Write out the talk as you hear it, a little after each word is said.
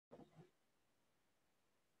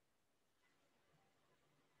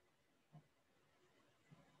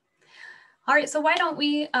All right, so why don't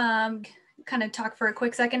we kind of talk for a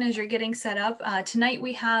quick second as you're getting set up. Tonight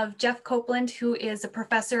we have Jeff Copeland, who is a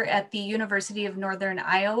professor at the University of Northern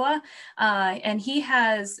Iowa, and he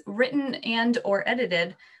has written and or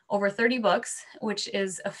edited over 30 books, which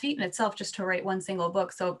is a feat in itself just to write one single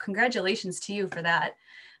book. So congratulations to you for that.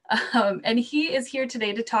 And he is here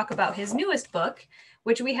today to talk about his newest book,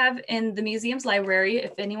 which we have in the museum's library,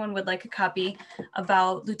 if anyone would like a copy,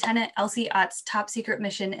 about Lieutenant Elsie Ott's top secret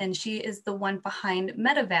mission, and she is the one behind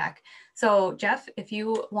Medevac. So Jeff, if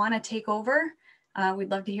you want to take over, we'd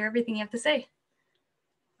love to hear everything you have to say.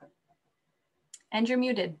 And you're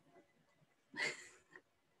muted.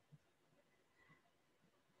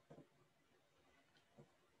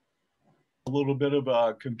 A little bit of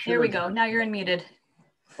a computer. There we go, now you're unmuted.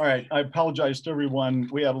 All right, I apologize to everyone.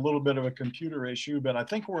 We had a little bit of a computer issue, but I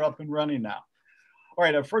think we're up and running now. All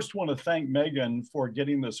right, I first want to thank Megan for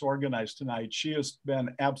getting this organized tonight. She has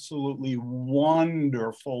been absolutely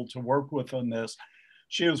wonderful to work with on this.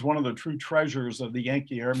 She is one of the true treasures of the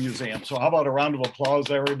Yankee Air Museum. So how about a round of applause,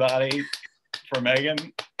 everybody, for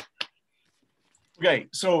Megan? Okay,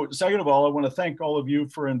 so second of all, I want to thank all of you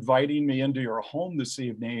for inviting me into your home this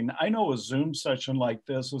evening. I know a Zoom session like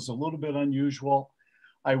this is a little bit unusual.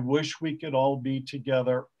 I wish we could all be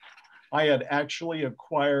together. I had actually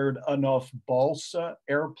acquired enough balsa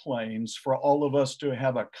airplanes for all of us to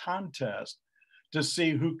have a contest to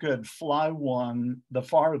see who could fly one the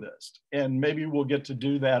farthest. And maybe we'll get to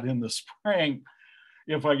do that in the spring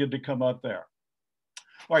if I get to come up there.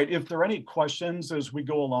 All right, if there are any questions as we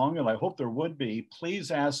go along, and I hope there would be,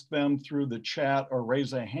 please ask them through the chat or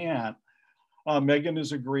raise a hand. Megan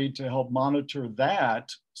has agreed to help monitor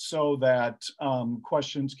that so that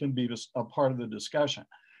questions can be a part of the discussion.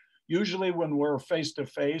 Usually when we're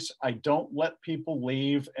face-to-face, I don't let people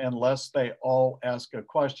leave unless they all ask a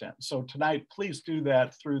question. So tonight, please do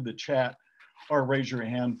that through the chat or raise your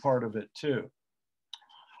hand part of it too.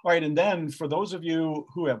 All right, and then for those of you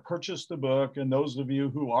who have purchased the book and those of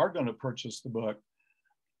you who are going to purchase the book,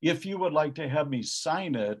 if you would like to have me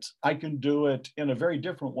sign it, I can do it in a very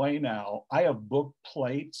different way now. I have book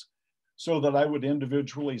plates so that I would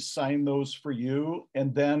individually sign those for you,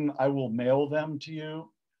 and then I will mail them to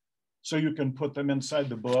you so you can put them inside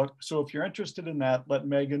the book. So if you're interested in that, let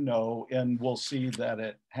Megan know and we'll see that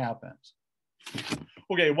it happens.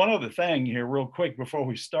 Okay, one other thing here real quick before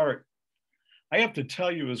we start. I have to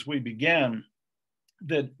tell you as we begin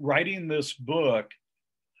that writing this book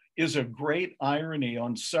is a great irony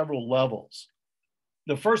on several levels.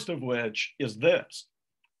 The first of which is this: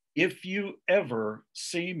 if you ever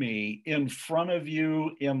see me in front of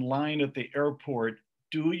you in line at the airport,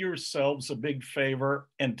 do yourselves a big favor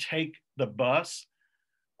and take the bus.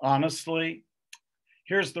 Honestly,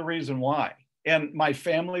 here's the reason why. And my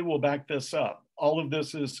family will back this up. All of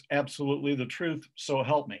this is absolutely the truth, so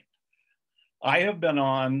help me. I have been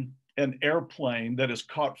on an airplane that has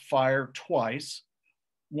caught fire twice.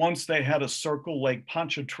 Once they had a Circle Lake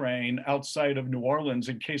Pontchartrain outside of New Orleans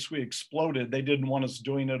in case we exploded. They didn't want us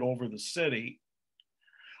doing it over the city.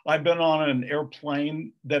 I've been on an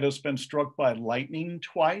airplane that has been struck by lightning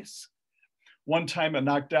twice. One time it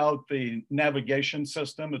knocked out the navigation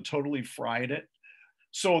system, it totally fried it.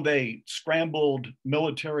 So they scrambled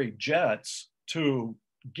military jets to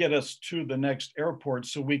get us to the next airport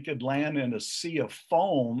so we could land in a sea of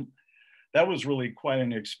foam. That was really quite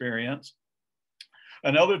an experience.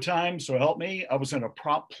 Another time, so help me, I was in a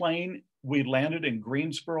prop plane. We landed in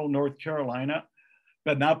Greensboro, North Carolina,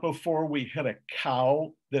 but not before we hit a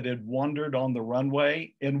cow that had wandered on the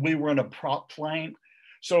runway, and we were in a prop plane.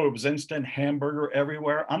 So it was instant hamburger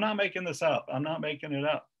everywhere. I'm not making this up. I'm not making it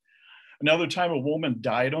up. Another time a woman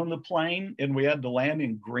died on the plane and we had to land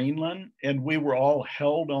in Greenland, and we were all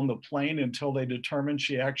held on the plane until they determined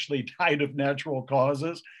she actually died of natural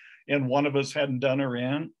causes and one of us hadn't done her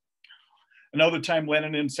in. Another time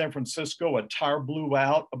landing in San Francisco, a tire blew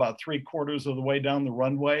out about 3/4 of the way down the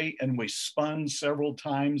runway and we spun several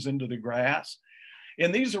times into the grass.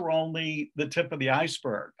 And these are only the tip of the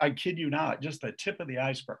iceberg. I kid you not, just the tip of the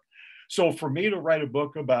iceberg. So for me to write a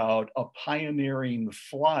book about a pioneering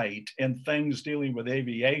flight and things dealing with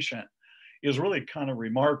aviation is really kind of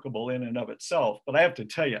remarkable in and of itself. But I have to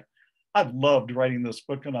tell you, I loved writing this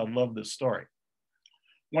book and I love this story.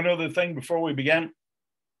 One other thing before we begin,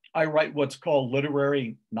 I write what's called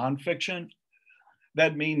literary nonfiction.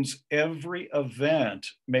 That means every event,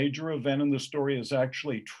 major event in the story is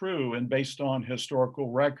actually true and based on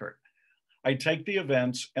historical record. I take the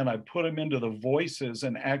events and I put them into the voices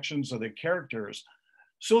and actions of the characters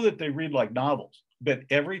so that they read like novels. But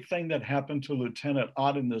everything that happened to Lieutenant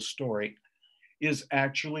Ott in this story is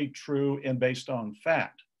actually true and based on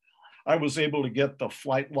fact. I was able to get the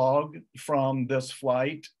flight log from this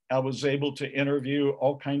flight. I was able to interview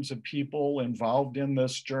all kinds of people involved in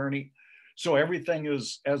this journey. So everything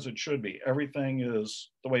is as it should be. Everything is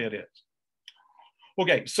the way it is.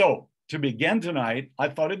 Okay, so to begin tonight, I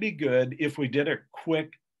thought it'd be good if we did a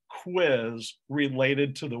quick quiz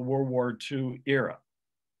related to the World War II era.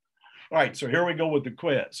 All right, so here we go with the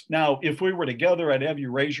quiz. Now, if we were together, I'd have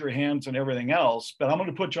you raise your hands and everything else, but I'm going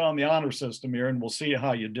to put you on the honor system here and we'll see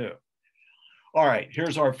how you do. All right,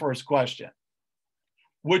 here's our first question.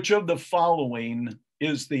 Which of the following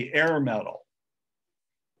is the air medal?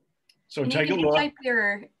 So take a look. Type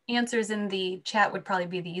your answers in the chat would probably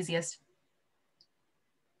be the easiest.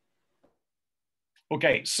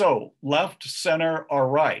 Okay, so left, center, or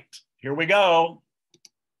right. Here we go.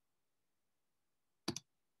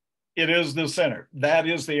 It is the center. That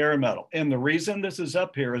is the air medal. And the reason this is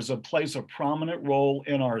up here is it plays a prominent role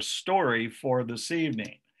in our story for this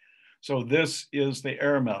evening. So this is the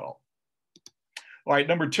air medal. All right,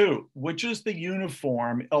 number 2, which is the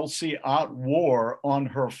uniform Elsie Ott wore on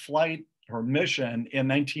her flight, her mission in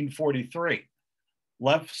 1943?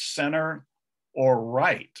 Left, center, or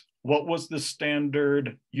right? What was the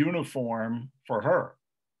standard uniform for her?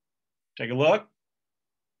 Take a look.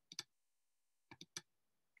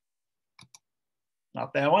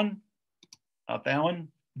 Not that one, not that one,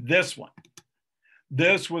 this one.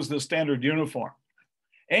 This was the standard uniform.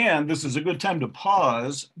 And this is a good time to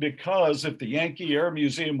pause because if the Yankee Air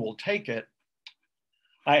Museum will take it,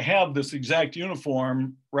 I have this exact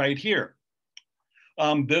uniform right here.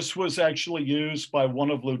 This was actually used by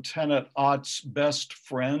one of Lieutenant Ott's best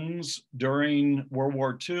friends during World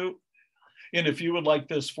War II. And if you would like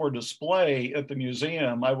this for display at the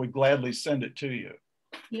museum, I would gladly send it to you.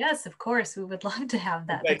 Yes, of course. We would love to have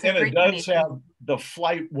that. Okay, and it does have the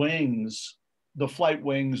flight wings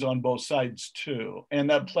on both sides too. And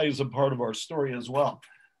that plays a part of our story as well.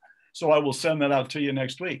 So I will send that out to you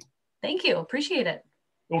next week. Thank you. Appreciate it.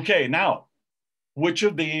 Okay, now, which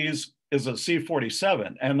of these is a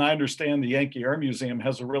C-47? And I understand the Yankee Air Museum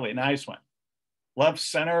has a really nice one. Left,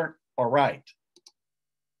 center, or right?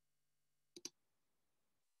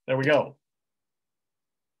 There we go.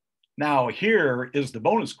 Now, here is the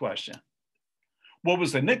bonus question. What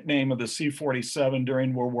was the nickname of the C-47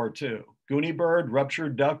 during World War II? Goonie Bird,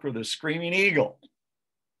 Ruptured Duck, or the Screaming Eagle?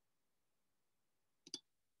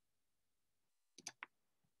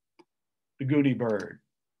 The Goonie Bird.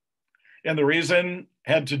 And the reason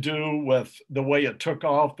had to do with the way it took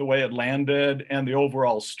off, the way it landed, and the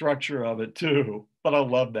overall structure of it too. But I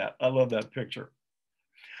love that. I love that picture.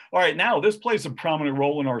 All right, now this plays a prominent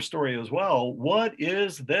role in our story as well. What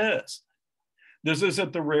is this? This is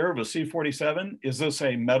at the rear of a C-47. Is this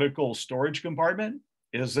a medical storage compartment?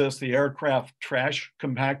 Is this the aircraft trash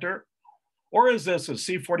compactor? Or is this a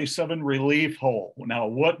C-47 relief hole? Now,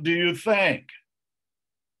 what do you think?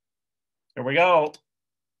 Here we go.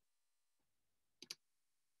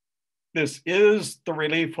 This is the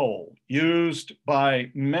relief hole used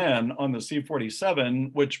by men on the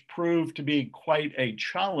C-47, which proved to be quite a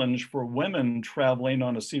challenge for women traveling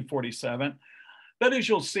on a C-47. But as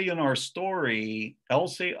you'll see in our story,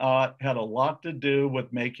 Elsie Ott had a lot to do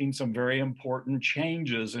with making some very important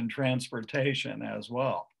changes in transportation as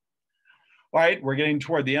well. All right, we're getting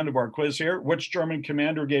toward the end of our quiz here. Which German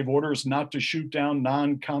commander gave orders not to shoot down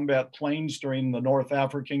non-combat planes during the North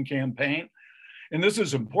African campaign? And this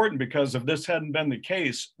is important because if this hadn't been the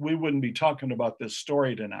case, we wouldn't be talking about this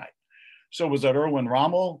story tonight. So was it Erwin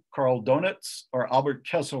Rommel, Karl Donitz, or Albert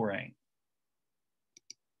Kesselring?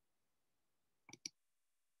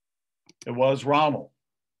 It was Rommel,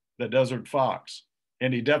 the Desert Fox.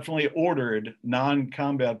 And he definitely ordered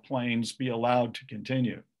non-combat planes be allowed to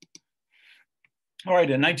continue. All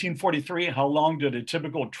right, in 1943, how long did a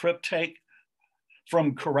typical trip take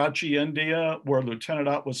from Karachi, India, where Lieutenant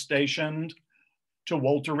Ott was stationed, to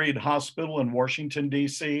Walter Reed Hospital in Washington,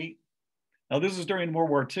 D.C.? Now, this is during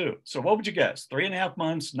World War II. So what would you guess? 3.5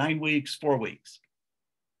 months, 9 weeks, 4 weeks?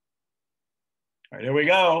 All right, here we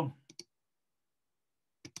go.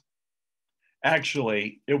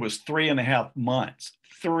 Actually, it was 3.5 months.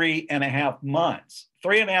 3.5 months.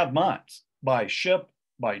 3.5 months by ship,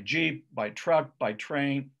 by jeep, by truck, by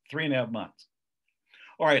train. 3.5 months.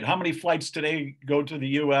 All right, how many flights today go to the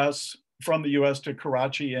U.S., from the U.S. to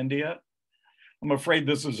Karachi, India? I'm afraid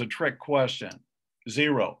this is a trick question.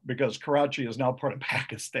 0, because Karachi is now part of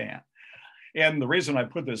Pakistan. And the reason I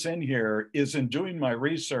put this in here is in doing my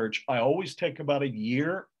research, I always take about a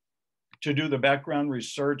year to do the background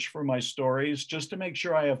research for my stories, just to make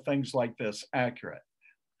sure I have things like this accurate.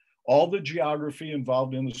 All the geography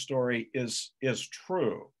involved in the story is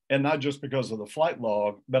true. And not just because of the flight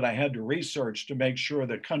log, but I had to research to make sure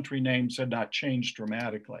that country names had not changed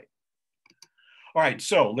dramatically. All right,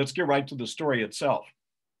 so let's get right to the story itself.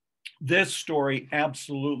 This story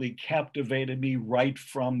absolutely captivated me right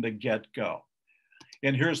from the get-go.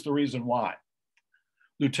 And here's the reason why.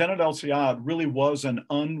 Lieutenant El-Sayed really was an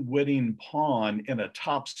unwitting pawn in a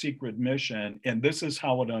top secret mission, and this is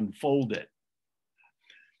how it unfolded.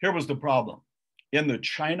 Here was the problem. In the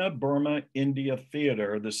China-Burma-India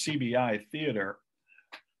theater, the CBI theater,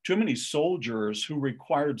 too many soldiers who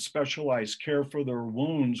required specialized care for their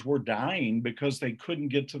wounds were dying because they couldn't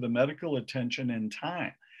get to the medical attention in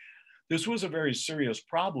time. This was a very serious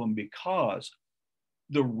problem because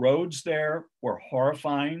the roads there were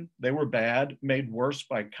horrifying. They were bad, made worse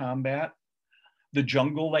by combat. The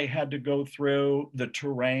jungle they had to go through, the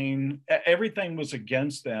terrain, everything was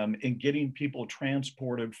against them in getting people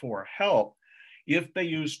transported for help if they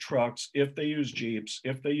used trucks, if they used Jeeps,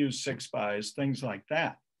 if they used 6x, things like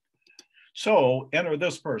that. So enter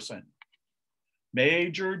this person,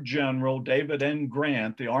 Major General David N.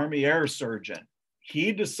 Grant, the Army Air Surgeon.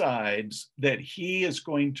 He decides that he is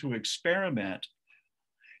going to experiment.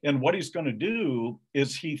 And what he's going to do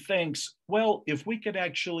is he thinks, well, if we could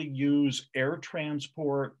actually use air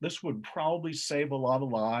transport, this would probably save a lot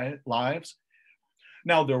of lives.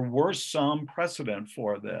 Now, there were some precedent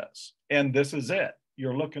for this, and this is it.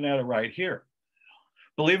 You're looking at it right here.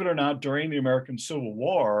 Believe it or not, during the American Civil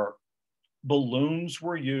War, balloons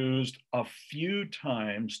were used a few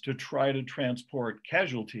times to try to transport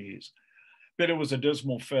casualties, but it was a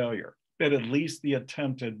dismal failure. But at least the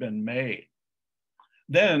attempt had been made.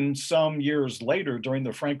 Then some years later, during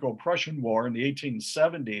the Franco-Prussian War in the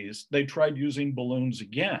 1870s, they tried using balloons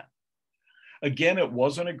again. Again, it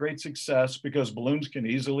wasn't a great success because balloons can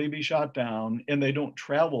easily be shot down and they don't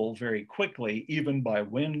travel very quickly, even by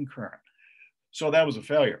wind current. So that was a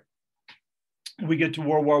failure. We get to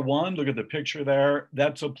World War I, look at the picture there.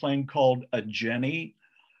 That's a plane called a Jenny.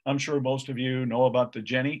 I'm sure most of you know about the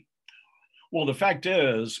Jenny. Well, the fact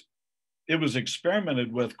is, it was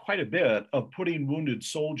experimented with quite a bit of putting wounded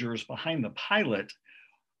soldiers behind the pilot,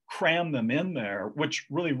 cram them in there, which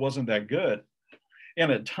really wasn't that good. And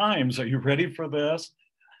at times, are you ready for this?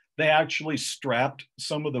 They actually strapped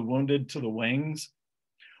some of the wounded to the wings.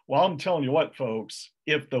 Well, I'm telling you what, folks,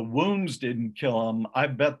 if the wounds didn't kill them, I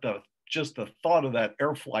bet just the thought of that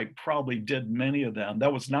air flight probably did many of them.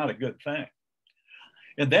 That was not a good thing.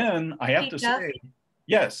 And then I have to say,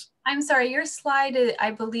 yes. I'm sorry, your slide,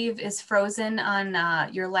 I believe, is frozen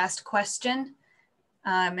on your last question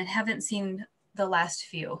and haven't seen the last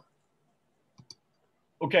few.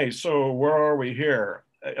 Okay, so where are we here?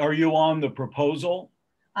 Are you on the proposal?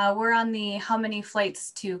 We're on the how many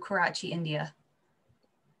flights to Karachi, India.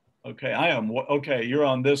 Okay, I am. Okay, you're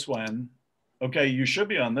on this one. Okay, you should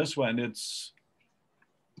be on this one. It's.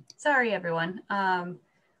 Sorry, everyone.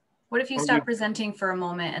 What if you stop presenting for a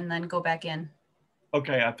moment and then go back in?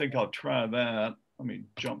 Okay, I think I'll try that. Let me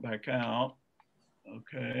jump back out.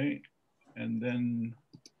 Okay, and then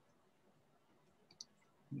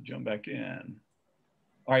jump back in.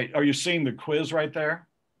 All right, are you seeing the quiz right there?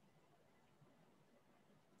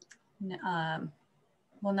 Well,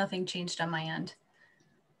 nothing changed on my end.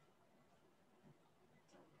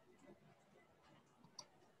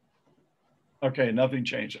 Okay, nothing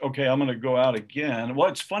changed. Okay, I'm gonna go out again. Well,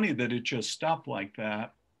 it's funny that it just stopped like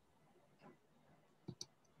that.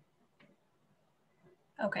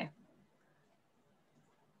 Okay.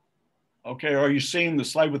 Okay, are you seeing the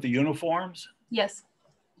slide with the uniforms? Yes.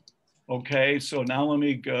 Okay, so now let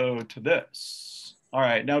me go to this. All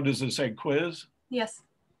right, now does it say quiz? Yes.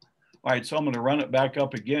 All right, so I'm gonna run it back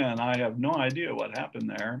up again. I have no idea what happened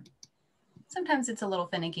there. Sometimes it's a little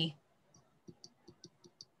finicky.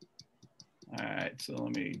 All right, so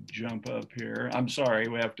let me jump up here. I'm sorry,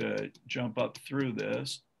 we have to jump up through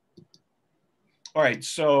this. All right,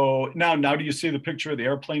 so now do you see the picture of the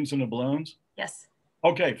airplanes and the balloons? Yes.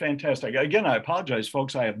 Okay, fantastic. Again, I apologize,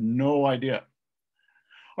 folks. I have no idea.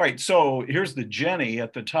 All right, so here's the Jenny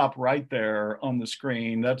at the top right there on the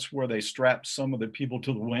screen. That's where they strapped some of the people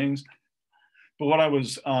to the wings. But what I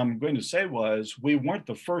was going to say was we weren't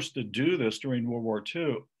the first to do this during World War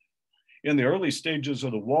II. In the early stages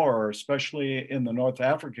of the war, especially in the North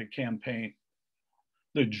Africa campaign,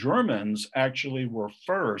 the Germans actually were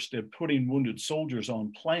first at putting wounded soldiers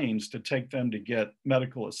on planes to take them to get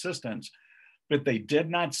medical assistance, but they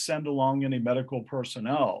did not send along any medical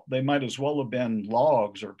personnel. They might as well have been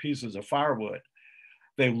logs or pieces of firewood.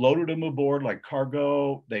 They loaded them aboard like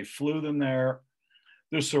cargo, they flew them there.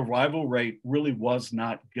 The survival rate really was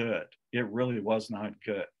not good. It really was not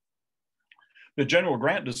good. But General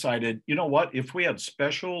Grant decided, you know what, if we had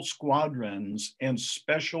special squadrons and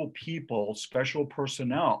special people, special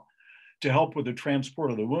personnel to help with the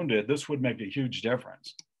transport of the wounded, this would make a huge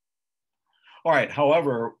difference. All right,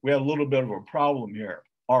 however, we had a little bit of a problem here.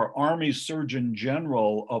 Our Army Surgeon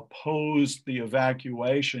General opposed the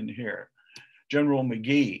evacuation here, General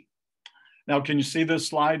McGee. Now, can you see this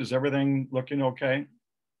slide? Is everything looking okay?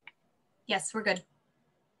 Yes, we're good.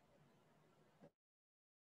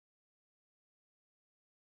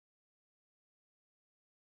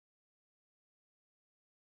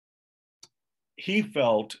 He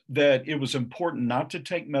felt that it was important not to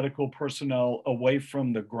take medical personnel away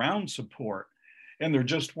from the ground support, and there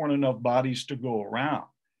just weren't enough bodies to go around.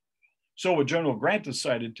 So what General Grant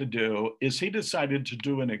decided to do is he decided to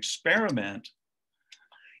do an experiment,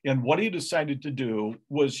 and what he decided to do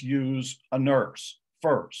was use a nurse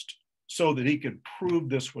first so that he could prove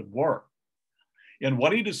this would work. And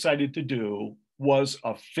what he decided to do was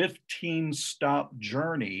a 15-stop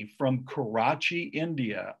journey from Karachi,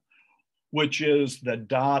 India, which is the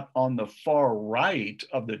dot on the far right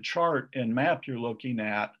of the chart and map you're looking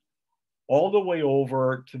at, all the way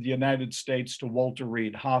over to the United States to Walter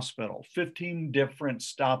Reed Hospital, 15 different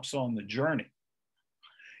stops on the journey.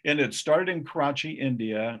 And it started in Karachi,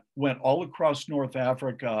 India, went all across North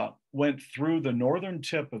Africa, went through the northern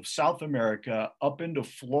tip of South America, up into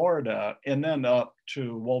Florida, and then up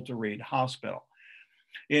to Walter Reed Hospital.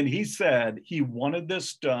 And he said he wanted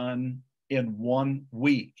this done in 1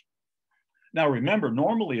 week. Now, remember,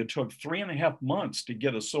 normally it took 3.5 months to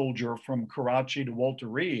get a soldier from Karachi to Walter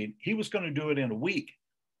Reed. He was going to do it in a week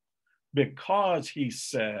because he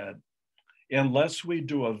said, unless we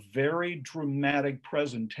do a very dramatic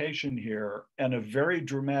presentation here and a very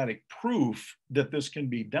dramatic proof that this can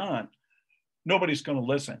be done, nobody's going to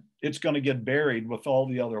listen. It's going to get buried with all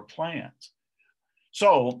the other plans.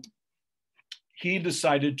 So he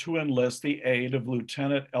decided to enlist the aid of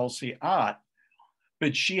Lieutenant Elsie Ott,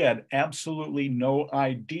 but she had absolutely no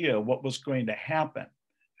idea what was going to happen.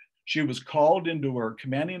 She was called into her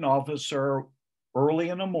commanding officer early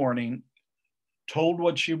in the morning, told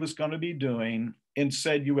what she was going to be doing, and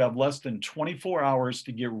said, you have less than 24 hours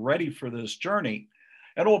to get ready for this journey.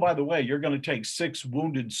 And oh, by the way, you're going to take 6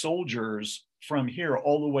 wounded soldiers from here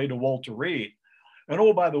all the way to Walter Reed. And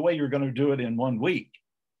oh, by the way, you're going to do it in 1 week.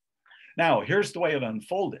 Now, here's the way it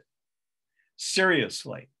unfolded.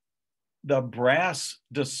 Seriously, the brass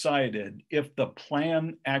decided if the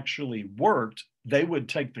plan actually worked, they would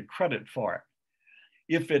take the credit for it.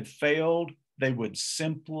 If it failed, they would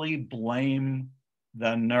simply blame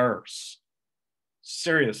the nurse.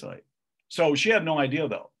 Seriously. So she had no idea,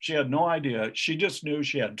 though. She had no idea. She just knew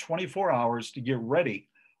she had 24 hours to get ready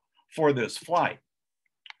for this flight.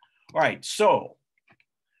 All right, so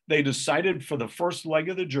they decided for the first leg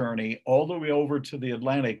of the journey, all the way over to the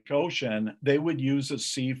Atlantic Ocean, they would use a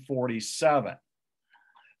C-47.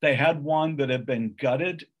 They had one that had been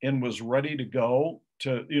gutted and was ready to go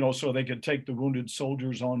to, so they could take the wounded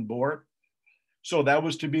soldiers on board. So that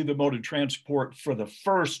was to be the mode of transport for the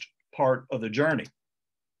first part of the journey.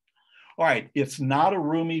 All right, it's not a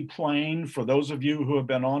roomy plane. For those of you who have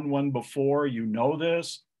been on one before, you know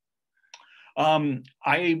this.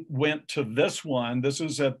 I went to this one. This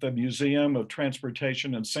is at the Museum of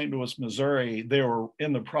Transportation in St. Louis, Missouri. They were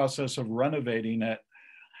in the process of renovating it.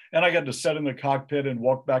 And I got to sit in the cockpit and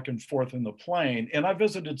walk back and forth in the plane. And I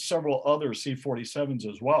visited several other C-47s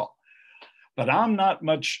as well. But I'm not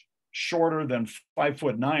much shorter than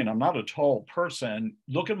 5'9". I'm not a tall person.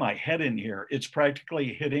 Look at my head in here. It's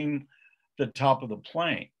practically hitting the top of the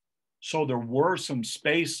plane. So there were some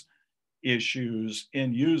space issues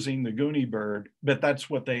in using the Goonie Bird, but that's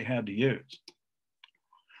what they had to use.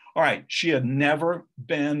 All right, she had never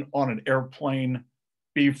been on an airplane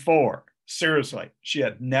before. Seriously, she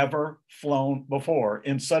had never flown before.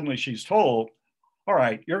 And suddenly she's told, all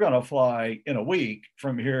right, you're going to fly in a week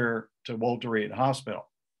from here to Walter Reed Hospital.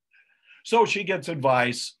 So she gets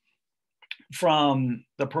advice from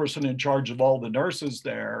the person in charge of all the nurses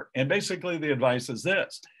there. And basically the advice is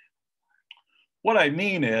this. What I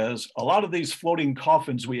mean is a lot of these floating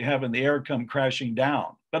coffins we have in the air come crashing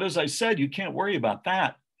down. But as I said, you can't worry about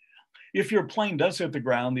that. If your plane does hit the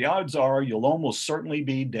ground, the odds are you'll almost certainly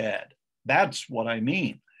be dead. That's what I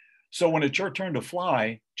mean. So when it's your turn to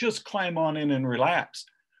fly, just climb on in and relax.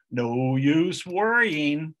 No use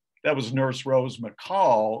worrying. That was Nurse Rose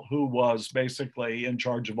McCall, who was basically in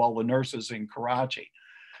charge of all the nurses in Karachi.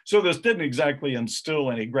 So this didn't exactly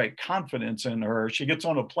instill any great confidence in her. She gets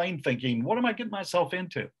on a plane thinking, what am I getting myself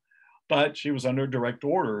into? But she was under direct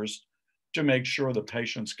orders to make sure the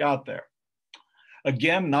patients got there.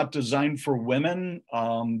 Again, not designed for women.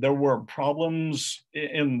 There were problems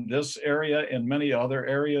in this area and many other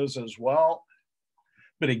areas as well.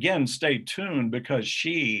 But again, stay tuned because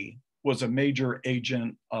she was a major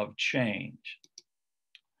agent of change.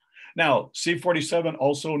 Now, C-47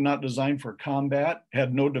 also not designed for combat,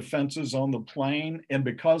 had no defenses on the plane. And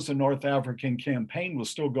because the North African campaign was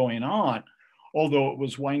still going on, although it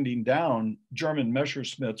was winding down, German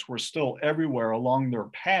Messerschmitts were still everywhere along their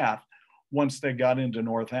path once they got into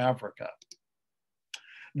North Africa.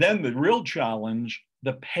 Then the real challenge,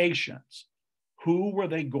 the patients. Who were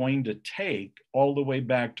they going to take all the way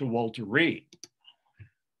back to Walter Reed?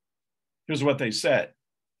 Here's what they said.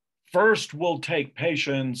 First, we'll take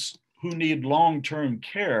patients who need long-term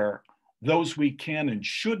care, those we can and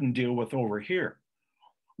shouldn't deal with over here.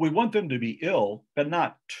 We want them to be ill, but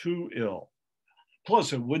not too ill.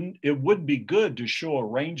 Plus, it would be good to show a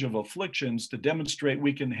range of afflictions to demonstrate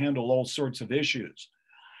we can handle all sorts of issues.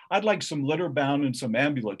 I'd like some litter-bound and some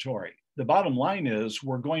ambulatory. The bottom line is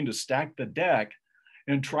we're going to stack the deck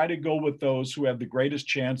and try to go with those who have the greatest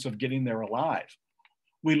chance of getting there alive.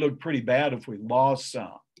 We look pretty bad if we lost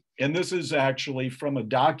some. And this is actually from a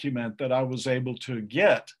document that I was able to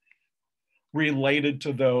get related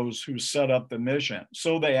to those who set up the mission.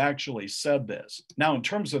 So they actually said this. Now, in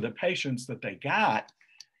terms of the patients that they got,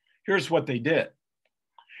 here's what they did.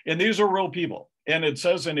 And these are real people. And it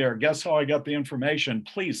says in here, guess how I got the information?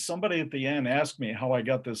 Please, somebody at the end ask me how I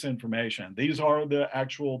got this information. These are the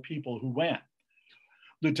actual people who went.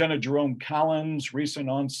 Lieutenant Jerome Collins, recent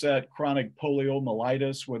onset chronic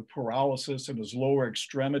poliomyelitis with paralysis in his lower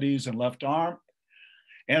extremities and left arm.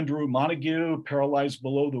 Andrew Montague, paralyzed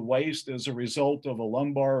below the waist as a result of a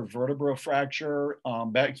lumbar vertebra fracture.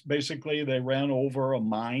 Basically, they ran over a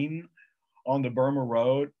mine on the Burma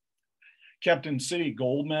Road. Captain Sidney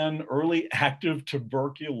Goldman, early active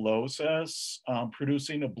tuberculosis,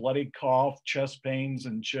 producing a bloody cough, chest pains,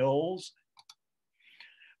 and chills.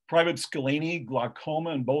 Private Scalini, glaucoma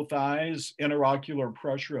in both eyes, interocular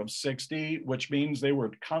pressure of 60, which means they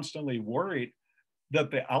were constantly worried that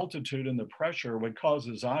the altitude and the pressure would cause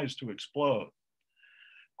his eyes to explode.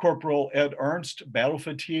 Corporal Ed Ernst, battle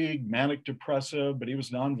fatigue, manic depressive, but he was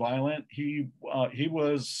nonviolent. He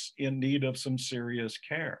was in need of some serious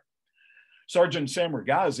care. Sergeant Sam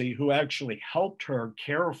Regazi, who actually helped her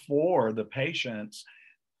care for the patients,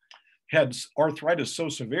 had arthritis so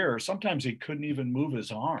severe, sometimes he couldn't even move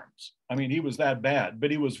his arms. I mean, he was that bad,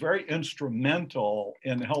 but he was very instrumental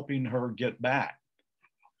in helping her get back.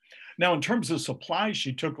 Now, in terms of supplies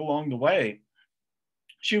she took along the way,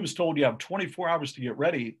 she was told you have 24 hours to get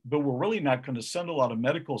ready, but we're really not going to send a lot of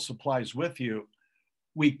medical supplies with you.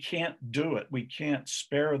 We can't do it. We can't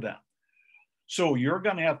spare them. So you're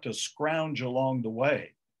going to have to scrounge along the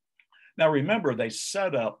way. Now, remember, they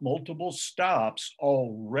set up multiple stops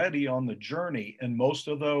already on the journey, and most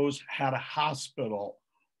of those had a hospital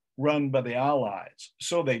run by the Allies.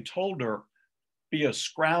 So they told her, be a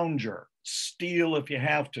scrounger, steal if you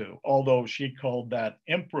have to, although she called that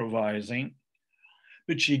improvising.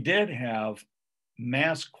 But she did have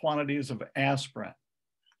mass quantities of aspirin.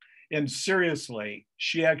 And seriously,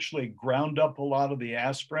 she actually ground up a lot of the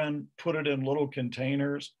aspirin, put it in little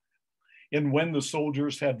containers. And when the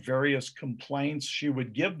soldiers had various complaints, she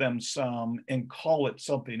would give them some and call it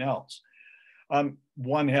something else.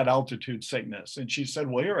 One had altitude sickness, and she said,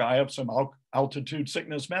 well, here, I have some altitude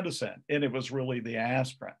sickness medicine. And it was really the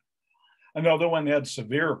aspirin. Another one had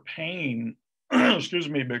severe pain, excuse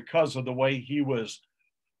me, because of the way he was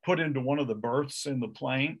put into one of the berths in the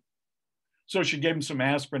plane. So she gave him some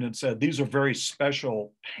aspirin and said, these are very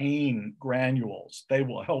special pain granules. They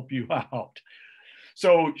will help you out.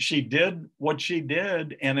 So she did what she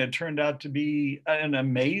did, and it turned out to be an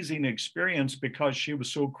amazing experience because she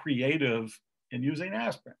was so creative in using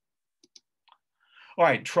aspirin. All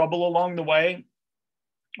right, trouble along the way.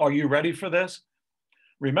 Are you ready for this?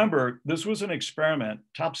 Remember, this was an experiment,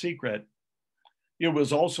 top secret. It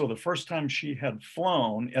was also the first time she had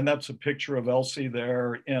flown, and that's a picture of Elsie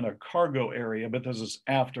there in a cargo area, but this is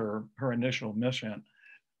after her initial mission.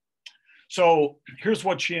 So here's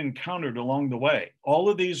what she encountered along the way. All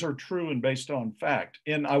of these are true and based on fact.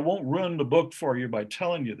 And I won't ruin the book for you by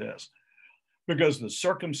telling you this, because the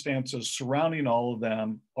circumstances surrounding all of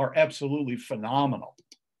them are absolutely phenomenal.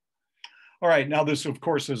 All right, now this, of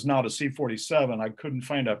course, is not a C-47. I couldn't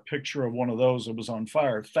find a picture of one of those that was on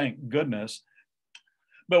fire, thank goodness.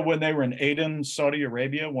 But when they were in Aden, Saudi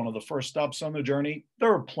Arabia, one of the first stops on the journey,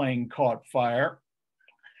 their plane caught fire.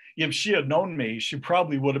 If she had known me, she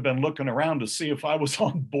probably would have been looking around to see if I was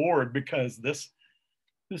on board, because this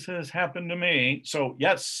has happened to me. So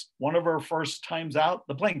yes, one of her first times out,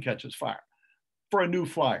 the plane catches fire. for a new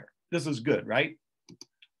flyer. This is good, right?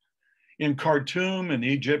 In Khartoum and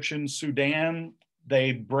Egyptian Sudan,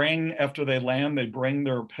 they bring, after they land, they bring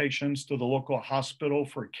their patients to the local hospital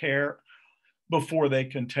for care before they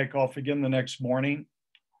can take off again the next morning.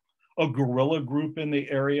 A guerrilla group in the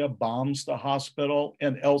area bombs the hospital,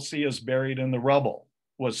 and Elsie is buried in the rubble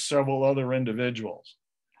with several other individuals.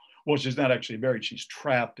 Well, she's not actually buried, she's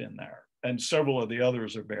trapped in there, and several of the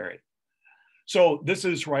others are buried. So this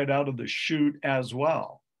is right out of the chute as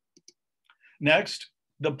well. Next,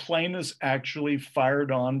 the plane is actually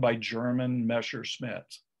fired on by German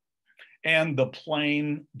Messerschmitts, and the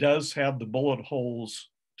plane does have the bullet holes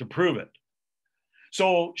to prove it.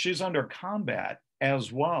 So she's under combat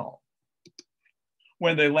as well.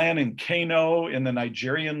 When they land in Kano in the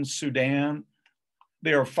Nigerian Sudan,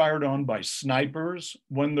 they are fired on by snipers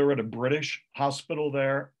when they're at a British hospital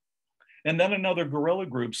there. And then another guerrilla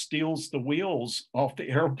group steals the wheels off the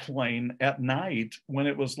airplane at night when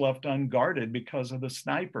it was left unguarded because of the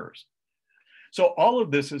snipers. So all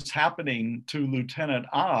of this is happening to Lieutenant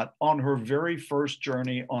Ott on her very first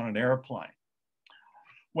journey on an airplane.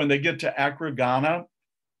 When they get to Accra, Ghana,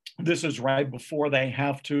 this is right before they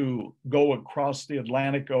have to go across the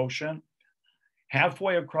Atlantic Ocean.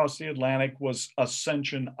 Halfway across the Atlantic was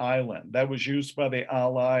Ascension Island. That was used by the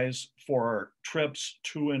Allies for trips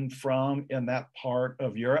to and from in that part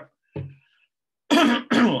of Europe.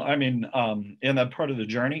 I mean, in that part of the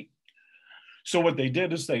journey. So what they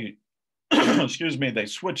did is they, excuse me, they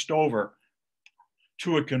switched over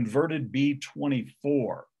to a converted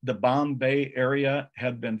B-24. The Bombay area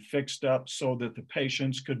had been fixed up so that the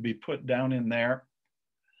patients could be put down in there.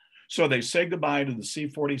 So they say goodbye to the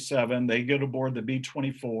C-47, they get aboard the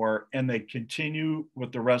B-24, and they continue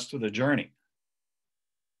with the rest of the journey.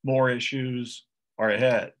 More issues are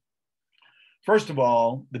ahead. First of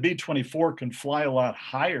all, the B-24 can fly a lot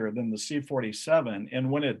higher than the C-47, and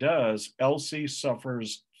when it does, Elsie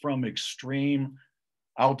suffers from extreme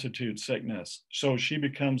altitude sickness. So she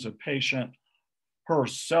becomes a patient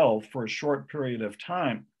herself for a short period of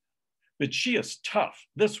time. But she is tough.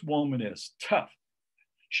 This woman is tough.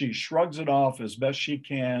 She shrugs it off as best she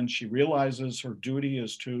can. She realizes her duty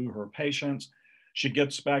is to her patients. She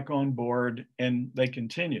gets back on board and they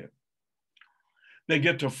continue. They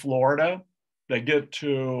get to Florida. They get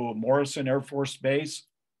to Morrison Air Force Base.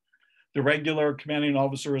 The regular commanding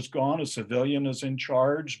officer is gone. A civilian is in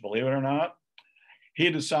charge, believe it or not. He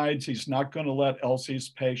decides he's not going to let Elsie's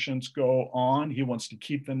patients go on. He wants to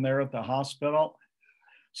keep them there at the hospital.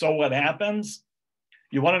 So what happens?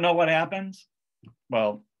 You want to know what happens?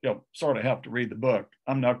 Well, you'll sort of have to read the book.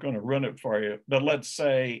 I'm not going to run it for you. But let's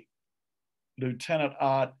say Lieutenant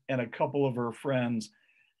Ott and a couple of her friends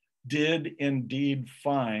did indeed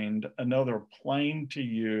find another plane to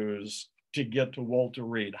use to get to Walter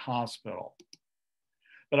Reed Hospital.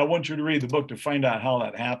 But I want you to read the book to find out how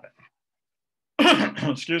that happened.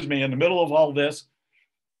 Excuse me, in the middle of all this,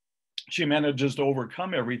 she manages to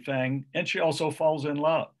overcome everything, and she also falls in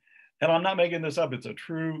love. And I'm not making this up, it's a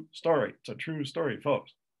true story. It's a true story,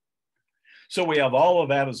 folks. So we have all of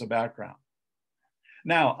that as a background.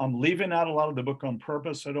 Now, I'm leaving out a lot of the book on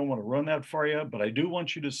purpose. I don't want to run that for you, but I do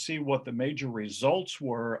want you to see what the major results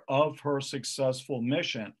were of her successful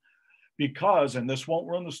mission. Because, and this won't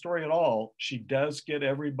run the story at all, she does get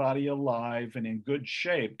everybody alive and in good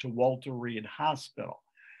shape to Walter Reed Hospital.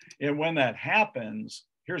 And when that happens,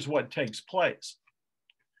 here's what takes place.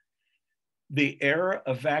 The air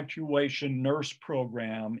evacuation nurse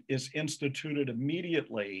program is instituted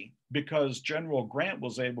immediately because General Grant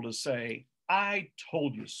was able to say, I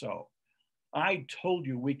told you so. I told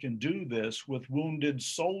you we can do this with wounded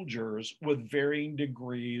soldiers with varying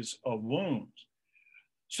degrees of wounds.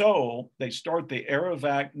 So they start the Air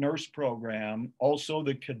Evac nurse program, also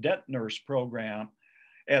the cadet nurse program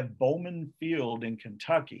at Bowman Field in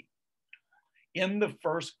Kentucky. In the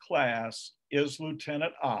first class is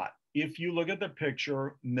Lieutenant Ott. If you look at the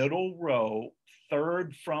picture, middle row,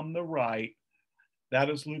 third from the right, that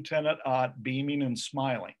is Lieutenant Ott beaming and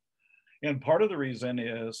smiling. And part of the reason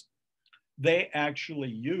is they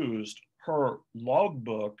actually used her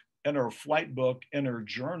logbook and her flight book and her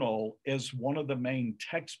journal as one of the main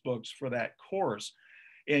textbooks for that course,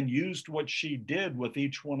 and used what she did with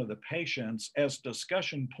each one of the patients as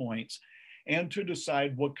discussion points and to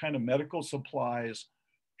decide what kind of medical supplies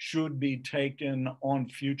should be taken on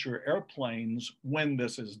future airplanes when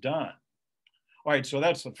this is done. All right, so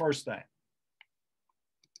that's the first thing.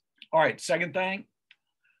 All right, second thing,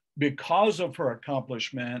 because of her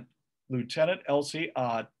accomplishment, Lieutenant Elsie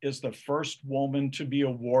Ott is the first woman to be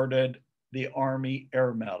awarded the Army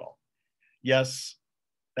Air Medal. Yes,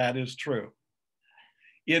 that is true.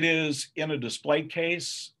 It is in a display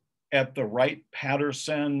case at the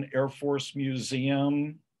Wright-Patterson Air Force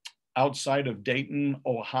Museum outside of Dayton,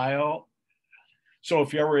 Ohio. So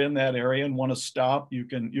if you're ever in that area and want to stop, you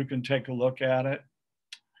can take a look at it.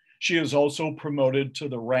 She is also promoted to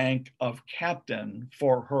the rank of captain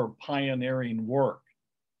for her pioneering work.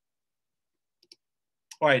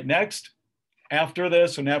 All right, next, after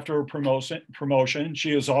this and after her promotion,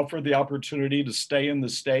 she is offered the opportunity to stay in the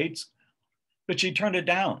States, but she turned it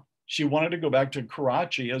down. She wanted to go back to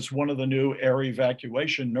Karachi as one of the new air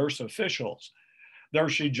evacuation nurse officials. There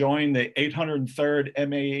she joined the 803rd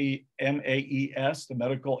MAES, the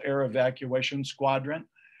Medical Air Evacuation Squadron.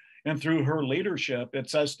 And through her leadership,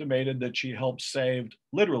 it's estimated that she helped save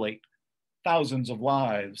literally thousands of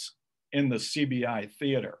lives in the CBI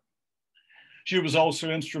theater. She was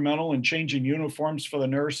also instrumental in changing uniforms for the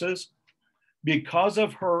nurses. Because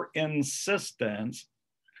of her insistence,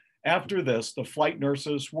 after this, the flight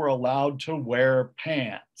nurses were allowed to wear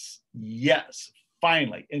pants. Yes,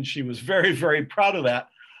 finally. And she was very, very proud of that.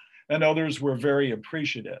 And others were very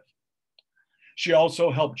appreciative. She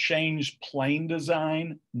also helped change plane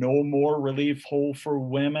design, no more relief hole for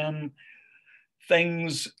women.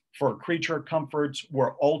 Things for creature comforts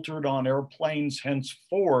were altered on airplanes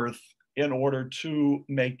henceforth in order to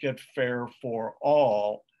make it fair for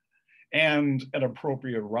all and an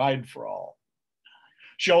appropriate ride for all.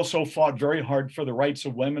 She also fought very hard for the rights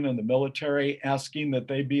of women in the military, asking that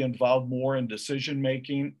they be involved more in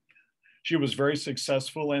decision-making. She was very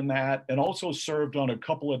successful in that and also served on a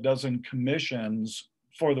couple of dozen commissions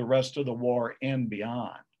for the rest of the war and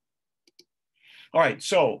beyond. All right,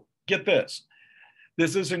 so get this.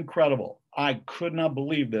 This is incredible. I could not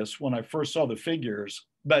believe this when I first saw the figures,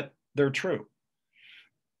 but they're true.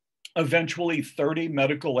 Eventually, 30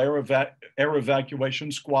 medical air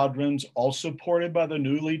evacuation squadrons, all supported by the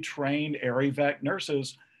newly trained air evac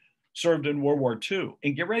nurses, served in World War II.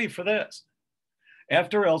 And get ready for this.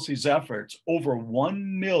 After Elsie's efforts, over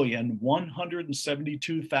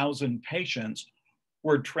 1,172,000 patients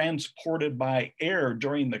were transported by air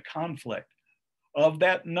during the conflict. Of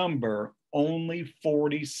that number, only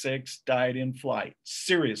 46 died in flight.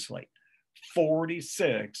 Seriously,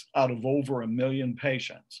 46 out of over 1 million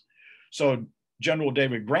patients. So General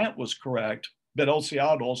David Grant was correct, but Elsie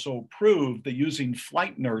Ott also proved that using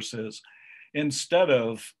flight nurses instead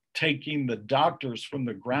of taking the doctors from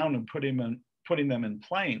the ground and putting them in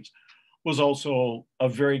planes was also a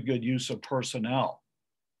very good use of personnel.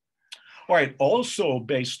 All right, also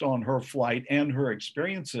based on her flight and her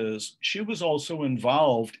experiences, she was also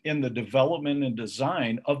involved in the development and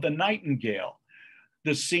design of the Nightingale,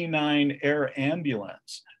 the C9 air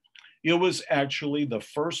ambulance. It was actually the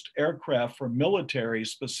first aircraft for military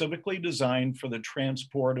specifically designed for the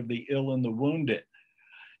transport of the ill and the wounded.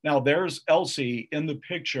 Now there's Elsie in the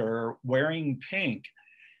picture wearing pink.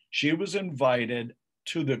 She was invited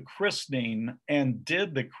to the christening and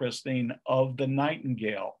did the christening of the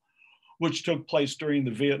Nightingale, which took place during the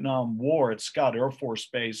Vietnam War at Scott Air Force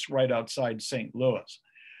Base right outside St. Louis.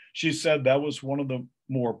 She said that was one of the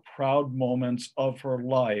more proud moments of her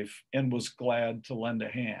life and was glad to lend a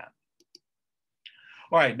hand.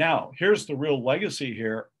 All right, now here's the real legacy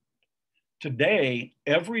here. Today,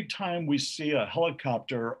 every time we see a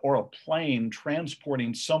helicopter or a plane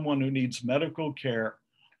transporting someone who needs medical care,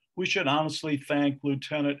 we should honestly thank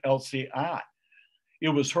Lieutenant Elsie Ott. It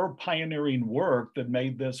was her pioneering work that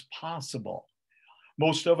made this possible.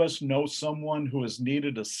 Most of us know someone who has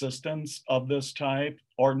needed assistance of this type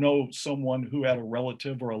or know someone who had a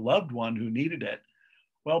relative or a loved one who needed it.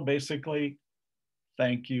 Well, basically,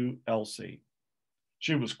 thank you, Elsie.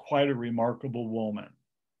 She was quite a remarkable woman.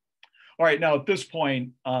 All right, now at this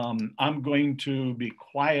point, I'm going to be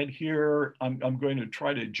quiet here. I'm going to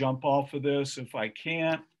try to jump off of this if I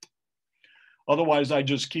can't. Otherwise, I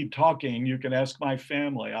just keep talking. You can ask my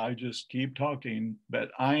family. I just keep talking,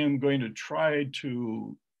 but I am going to try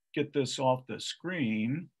to get this off the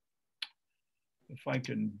screen if I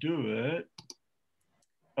can do it.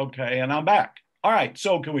 Okay, and I'm back. All right,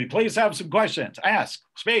 so can we please have some questions? Ask,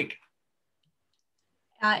 speak.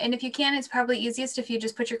 And if you can, it's probably easiest if you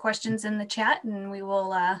just put your questions in the chat and we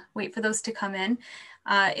will wait for those to come in.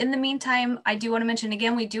 In the meantime, I do want to mention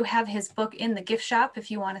again, we do have his book in the gift shop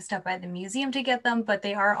if you want to stop by the museum to get them, but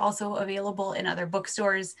they are also available in other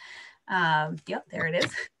bookstores. Yep, there it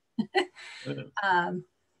is.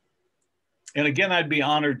 And again, I'd be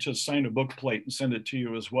honored to sign a book plate and send it to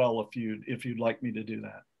you as well if you'd like me to do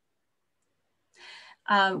that.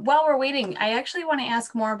 While we're waiting, I actually want to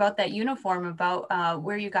ask more about that uniform, about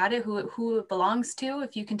where you got it, who it belongs to,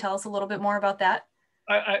 if you can tell us a little bit more about that.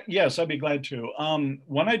 Yes, I'd be glad to.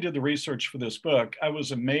 When I did the research for this book, I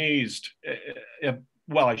was amazed.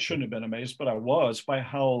 Well, I shouldn't have been amazed, but I was by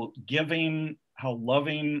how giving, how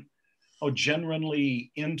loving, how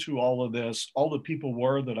genuinely into all of this, all the people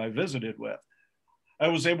were that I visited with. I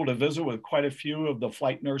was able to visit with quite a few of the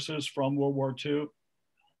flight nurses from World War II.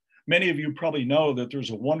 Many of you probably know that there's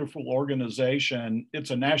a wonderful organization.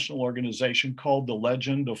 It's a national organization called the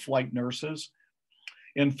Legend of Flight Nurses.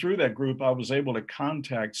 And through that group, I was able to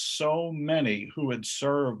contact so many who had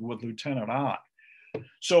served with Lieutenant Ott.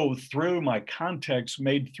 So through my contacts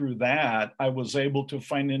made through that, I was able to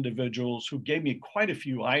find individuals who gave me quite a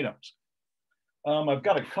few items. I've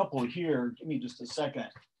got a couple here. Give me just a second.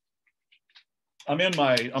 I'm in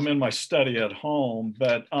my study at home,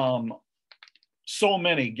 but so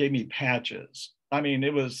many gave me patches. I mean,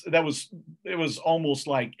 it was almost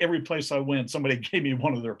like every place I went, somebody gave me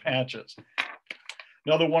one of their patches.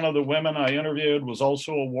 Another one of the women I interviewed was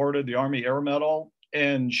also awarded the Army Air Medal,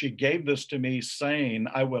 and she gave this to me saying,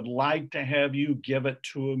 "I would like to have you give it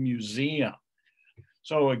to a museum."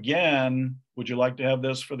 So again, would you like to have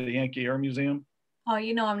this for the Yankee Air Museum? Oh,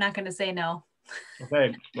 you know, I'm not going to say no.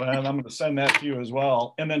 Okay, well, I'm going to send that to you as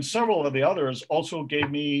well. And then several of the others also gave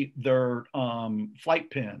me their flight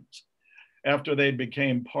pins after they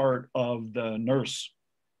became part of the nurse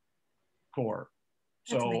corps.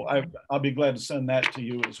 So I'll be glad to send that to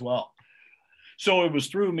you as well. So it was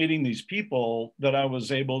through meeting these people that I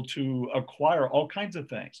was able to acquire all kinds of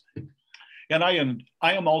things. And I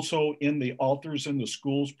am also in the Authors in the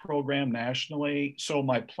Schools program nationally. So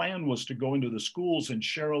my plan was to go into the schools and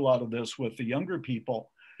share a lot of this with the younger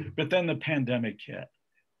people, but then the pandemic hit.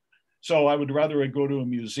 So I would rather go to a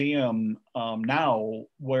museum now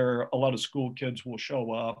where a lot of school kids will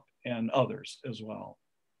show up and others as well.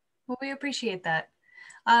 Well, we appreciate that.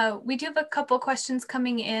 We do have a couple questions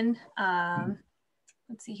coming in.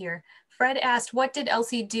 Let's see here. Fred asked, what did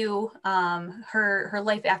Elsie do her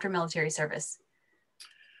life after military service?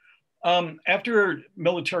 After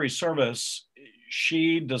military service,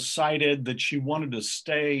 she decided that she wanted to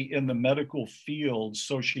stay in the medical field.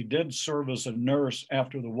 So she did serve as a nurse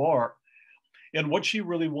after the war. And what she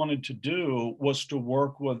really wanted to do was to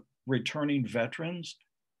work with returning veterans.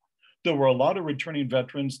 There were a lot of returning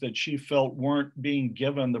veterans that she felt weren't being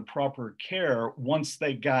given the proper care once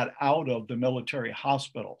they got out of the military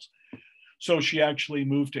hospitals. So she actually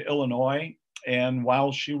moved to Illinois. And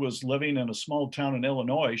while she was living in a small town in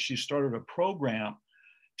Illinois, she started a program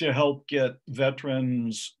to help get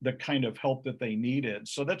veterans the kind of help that they needed.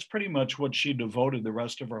 So that's pretty much what she devoted the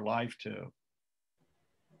rest of her life to.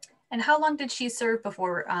 And how long did she serve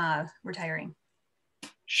before retiring?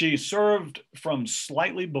 She served from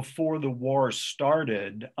slightly before the war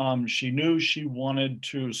started. She knew she wanted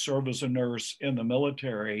to serve as a nurse in the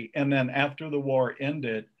military. And then after the war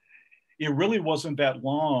ended, it really wasn't that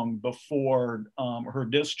long before her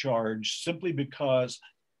discharge, simply because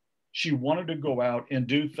she wanted to go out and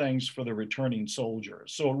do things for the returning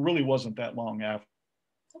soldiers. So it really wasn't that long after.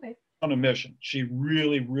 Okay. On a mission. She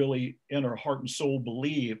really, really, in her heart and soul,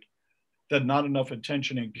 believed that not enough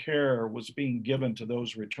attention and care was being given to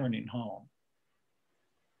those returning home.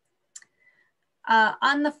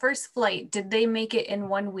 On the first flight, did they make it in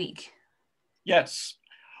 1 week? Yes.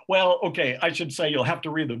 Well, okay, I should say you'll have to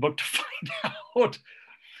read the book to find out.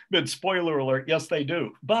 But spoiler alert, yes, they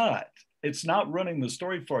do. But it's not running the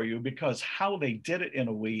story for you, because how they did it in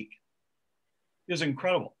a week is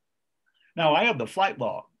incredible. Now, I have the flight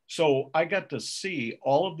log. So I got to see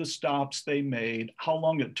all of the stops they made, how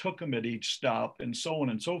long it took them at each stop, and so on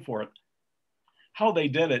and so forth. How they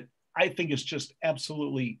did it, I think, is just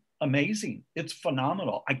absolutely amazing. It's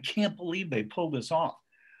phenomenal. I can't believe they pulled this off.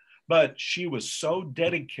 But she was so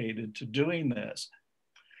dedicated to doing this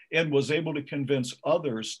and was able to convince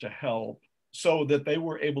others to help so that they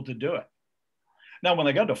were able to do it. Now, when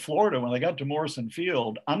they got to Florida, when they got to Morrison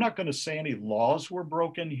Field, I'm not going to say any laws were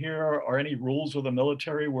broken here or any rules of the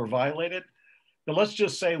military were violated. But let's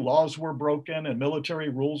just say laws were broken and military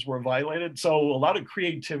rules were violated. So a lot of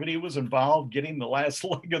creativity was involved getting the last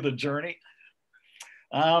leg of the journey.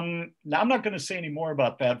 Now, I'm not going to say any more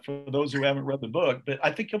about that for those who haven't read the book, but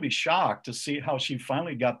I think you'll be shocked to see how she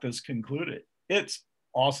finally got this concluded. It's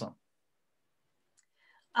awesome.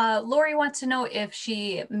 Lori wants to know if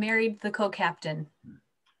she married the co-captain.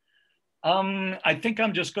 I think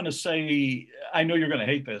I'm just going to say, I know you're going to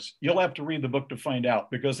hate this. You'll have to read the book to find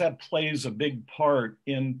out, because that plays a big part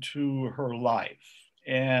into her life.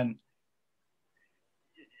 And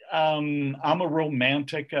I'm a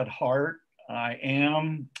romantic at heart. I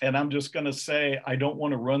am, and I'm just going to say, I don't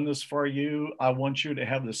want to run this for you. I want you to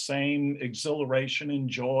have the same exhilaration and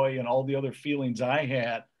joy and all the other feelings I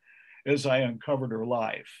had as I uncovered her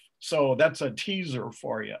life. So that's a teaser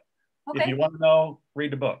for you. If Okay. you want to know,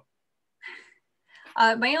 read the book.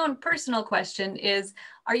 My own personal question is,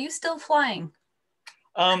 are you still flying?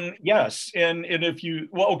 Yes, and if you,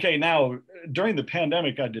 well, okay, now during the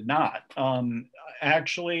pandemic, I did not.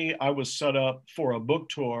 Actually, I was set up for a book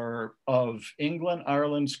tour of England,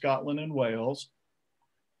 Ireland, Scotland, and Wales,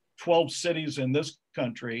 12 cities in this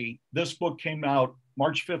country. This book came out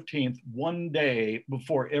March 15th, one day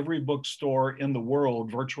before every bookstore in the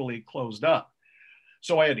world virtually closed up.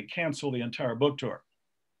 So I had to cancel the entire book tour.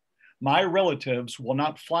 My relatives will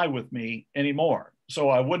not fly with me anymore. So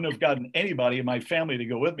I wouldn't have gotten anybody in my family to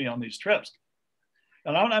go with me on these trips.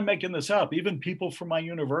 And I'm not making this up. Even people from my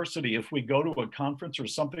university, if we go to a conference or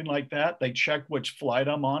something like that, they check which flight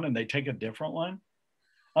I'm on and they take a different one.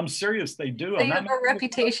 I'm serious, they do. They have a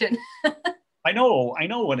reputation. I know,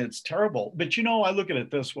 and it's terrible. But you know, I look at it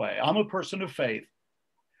this way. I'm a person of faith,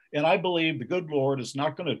 and I believe the good Lord is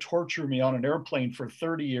not going to torture me on an airplane for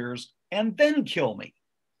 30 years and then kill me.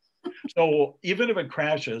 So even if it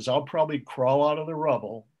crashes, I'll probably crawl out of the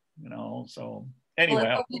rubble, you know. So anyway,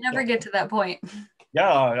 Well, I hope you never get to that point. Yeah,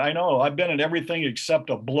 I know. I've been in everything except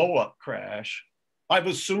a blow-up crash. I've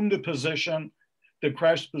assumed a position, the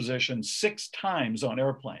crash position, 6 times on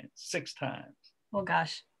airplanes, 6 times. Oh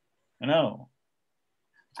gosh. I know.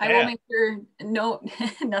 I will make sure, no,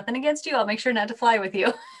 nothing against you. I'll make sure not to fly with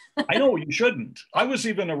you. I know you shouldn't. I was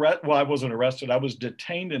even well, I wasn't arrested. I was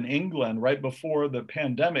detained in England right before the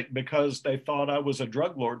pandemic because they thought I was a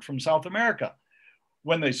drug lord from South America.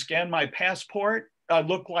 When they scanned my passport, I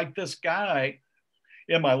looked like this guy.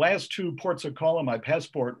 And my last 2 ports of call on my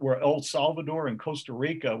passport were El Salvador and Costa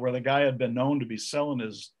Rica, where the guy had been known to be selling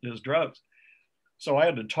his drugs. So I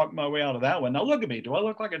had to talk my way out of that one. Now look at me. Do I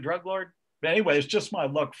look like a drug lord? But anyway, it's just my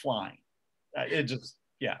luck flying. It just,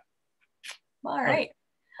 yeah. All right.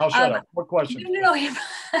 I'll shut up. What questions? No,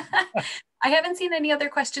 I haven't seen any other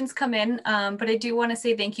questions come in, but I do want to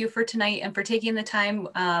say thank you for tonight and for taking the time.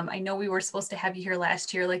 I know we were supposed to have you here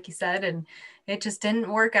last year, like you said, and it just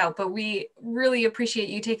didn't work out, but we really appreciate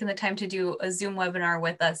you taking the time to do a Zoom webinar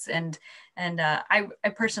with us. And I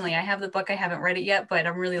personally, I have the book. I haven't read it yet, but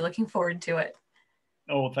I'm really looking forward to it.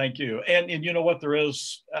 Oh, thank you. And you know what, there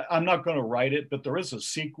is, I'm not going to write it, but there is a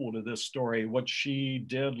sequel to this story, what she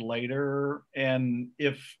did later. And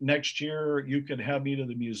if next year you could have me to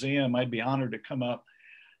the museum, I'd be honored to come up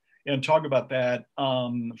and talk about that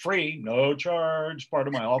free, no charge, part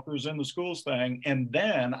of my Authors in the Schools thing. And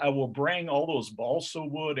then I will bring all those balsa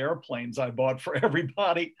wood airplanes I bought for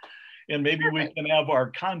everybody. And maybe we can have our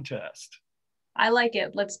contest. I like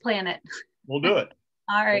it. Let's plan it. We'll do it.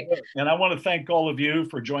 All right. And I want to thank all of you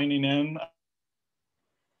for joining in,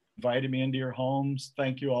 inviting me into your homes.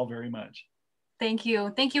 Thank you all very much. Thank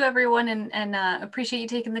you. Thank you, everyone. And appreciate you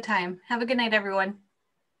taking the time. Have a good night, everyone.